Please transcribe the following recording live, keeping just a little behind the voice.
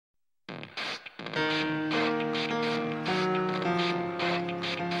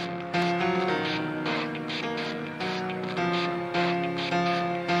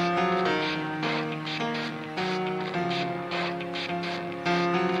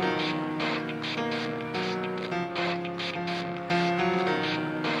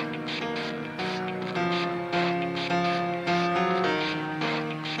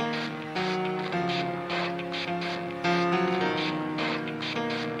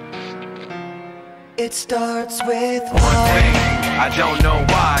It starts with one thing, I don't know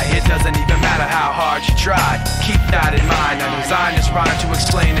why. It doesn't even matter how hard you try. Keep that in mind. I designed this rhyme to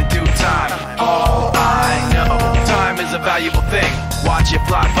explain in due time. All I know, time is a valuable thing. Watch it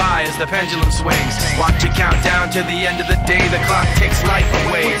fly by as the pendulum swings. Watch it count down to the end of the day. The clock takes life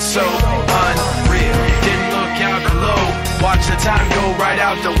away. It's so unreal. Didn't look out below. Watch the time go right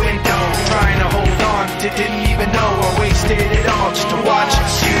out the window. Trying to hold on, didn't even know or wasted it all just to watch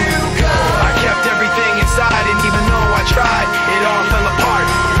you go. I kept everything inside, and even though I tried, it all fell apart.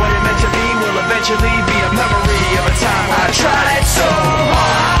 What it meant to be will eventually be a memory of a time I tried so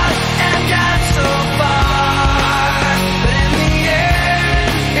hard and got so far, but in the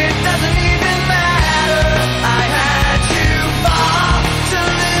end, it doesn't even matter. I had to fall to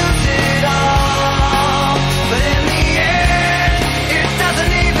lose it all, but in the end, it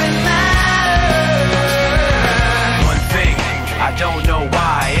doesn't even matter. One thing, I don't know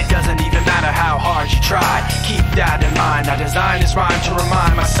why. It doesn't even matter how hard you try. Keep that in mind. I designed this rhyme to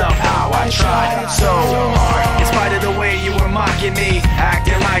remind myself how I tried so hard. In spite of the way you were mocking me,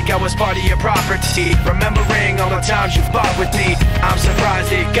 acting like I was part of your property, remembering all the times you fought with me, I'm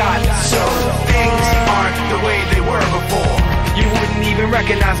surprised it got so. Things aren't the way they were before. You wouldn't even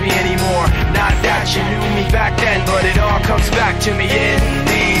recognize me anymore. Not that you knew me back then, but it all comes back to me in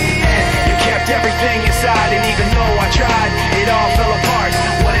the end. You kept everything inside, and even though I tried, it all fell apart.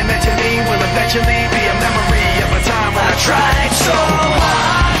 What it meant to me will eventually be a memory of a time when I tried so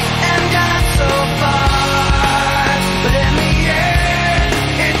hard and got so far, but in the end,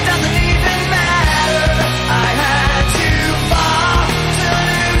 it doesn't even matter. I had to fall to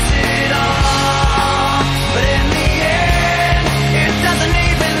lose it all, but in the end, it doesn't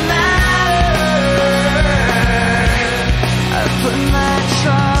even matter. I put my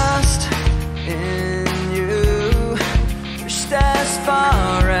trust in you, pushed as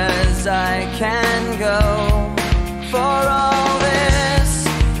far as I can go.